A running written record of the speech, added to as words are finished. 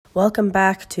Welcome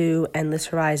back to Endless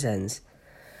Horizons.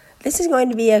 This is going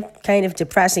to be a kind of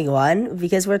depressing one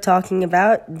because we're talking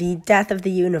about the death of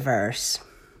the universe,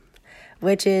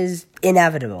 which is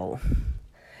inevitable.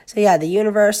 So yeah, the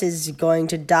universe is going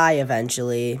to die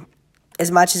eventually.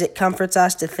 As much as it comforts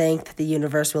us to think that the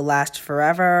universe will last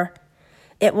forever,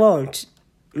 it won't.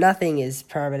 Nothing is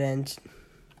permanent.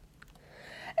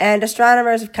 And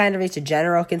astronomers have kind of reached a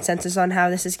general consensus on how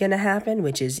this is going to happen,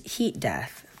 which is heat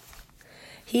death.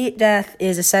 Heat death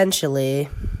is essentially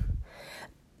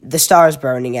the stars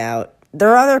burning out. There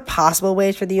are other possible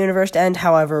ways for the universe to end,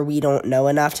 however, we don't know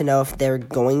enough to know if they're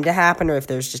going to happen or if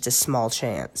there's just a small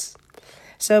chance.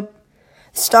 So,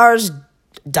 stars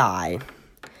die.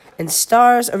 And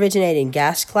stars originate in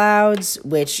gas clouds,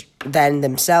 which then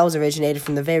themselves originated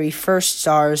from the very first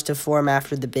stars to form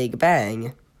after the Big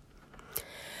Bang.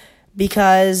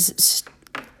 Because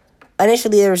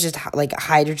initially, there was just like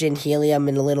hydrogen, helium,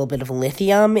 and a little bit of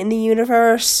lithium in the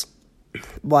universe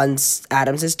once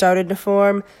atoms had started to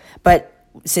form. But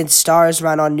since stars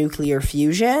run on nuclear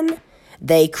fusion,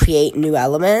 they create new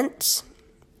elements.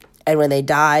 And when they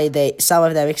die, some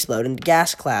of them explode into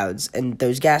gas clouds. And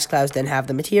those gas clouds then have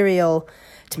the material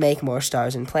to make more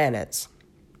stars and planets.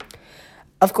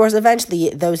 Of course, eventually,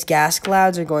 those gas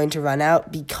clouds are going to run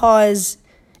out because,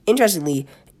 interestingly,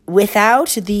 without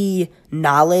the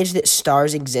knowledge that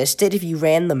stars existed, if you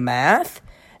ran the math,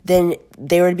 then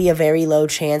there would be a very low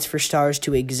chance for stars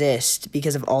to exist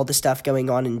because of all the stuff going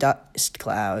on in dust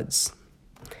clouds,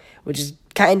 which is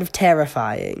kind of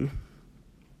terrifying.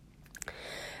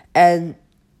 And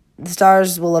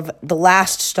the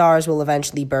last stars will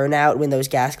eventually burn out when those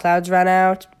gas clouds run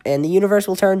out, and the universe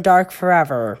will turn dark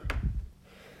forever.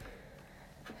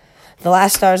 The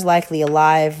last stars likely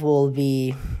alive will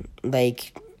be,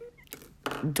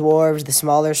 dwarves, the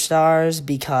smaller stars,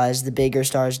 because the bigger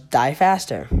stars die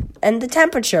faster. And the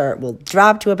temperature will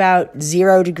drop to about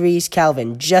 0 degrees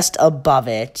Kelvin, just above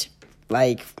it,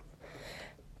 a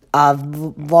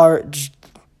large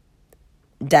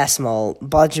decimal,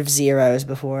 bunch of zeros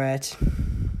before it.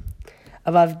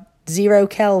 Above 0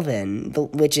 Kelvin,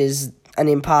 which is an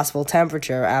impossible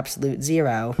temperature, absolute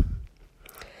zero.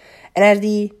 And as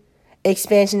the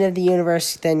expansion of the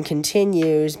universe then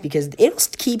continues, because it'll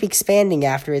keep expanding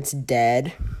after it's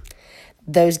dead,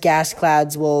 those gas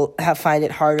clouds will find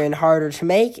it harder and harder to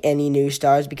make any new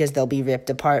stars because they'll be ripped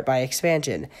apart by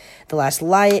expansion. The last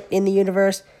light in the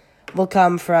universe will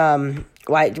come from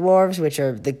white dwarfs, which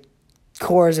are the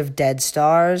cores of dead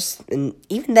stars, and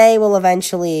even they will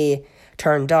eventually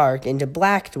turn dark into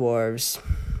black dwarfs.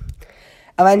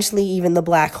 Eventually, even the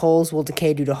black holes will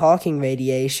decay due to Hawking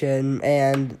radiation,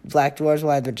 and black dwarfs will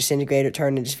either disintegrate or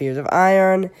turn into spheres of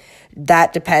iron.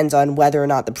 That depends on whether or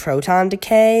not the proton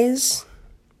decays.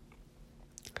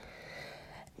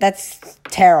 That's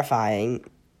terrifying.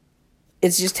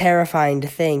 It's just terrifying to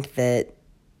think that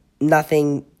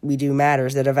nothing we do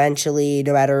matters, that eventually,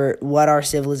 no matter what our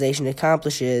civilization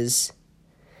accomplishes,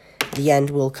 the end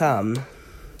will come.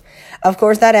 Of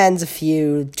course, that ends a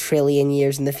few trillion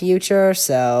years in the future,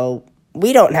 so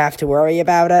we don't have to worry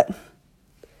about it.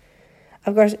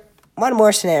 Of course, one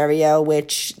more scenario,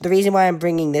 which the reason why I'm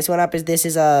bringing this one up is this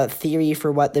is a theory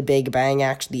for what the Big Bang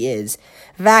actually is.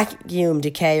 Vacuum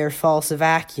decay or false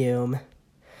vacuum.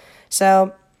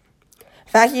 So,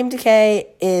 vacuum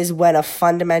decay is when a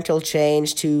fundamental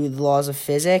change to the laws of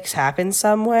physics happens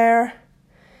somewhere.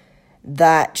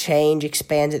 That change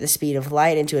expands at the speed of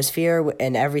light into a sphere,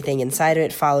 and everything inside of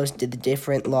it follows the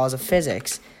different laws of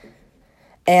physics.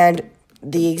 And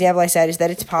the example I said is that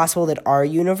it's possible that our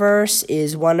universe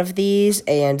is one of these,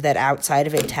 and that outside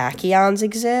of it tachyons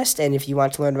exist. And if you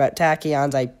want to learn about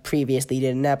tachyons, I previously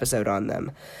did an episode on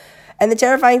them. And the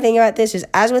terrifying thing about this is,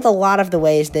 as with a lot of the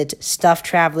ways that stuff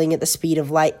traveling at the speed of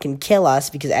light can kill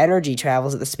us, because energy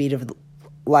travels at the speed of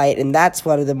light, and that's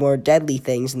one of the more deadly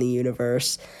things in the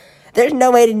universe, there's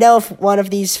no way to know if one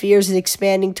of these spheres is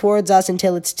expanding towards us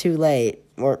until it's too late,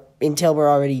 or until we're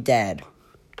already dead.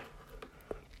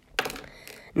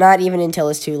 Not even until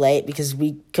it's too late, because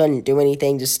we couldn't do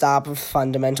anything to stop a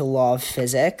fundamental law of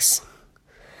physics.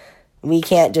 We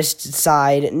can't just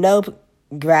decide, nope,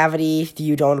 gravity,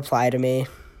 you don't apply to me.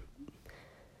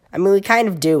 I mean, we kind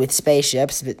of do with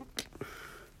spaceships, but...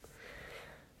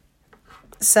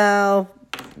 So,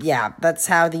 yeah, that's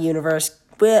how the universe...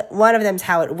 One of them's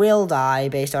how it will die,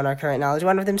 based on our current knowledge.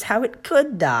 One of them's how it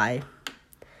could die.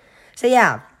 So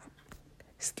yeah,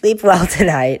 sleep well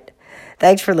tonight.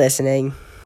 Thanks for listening.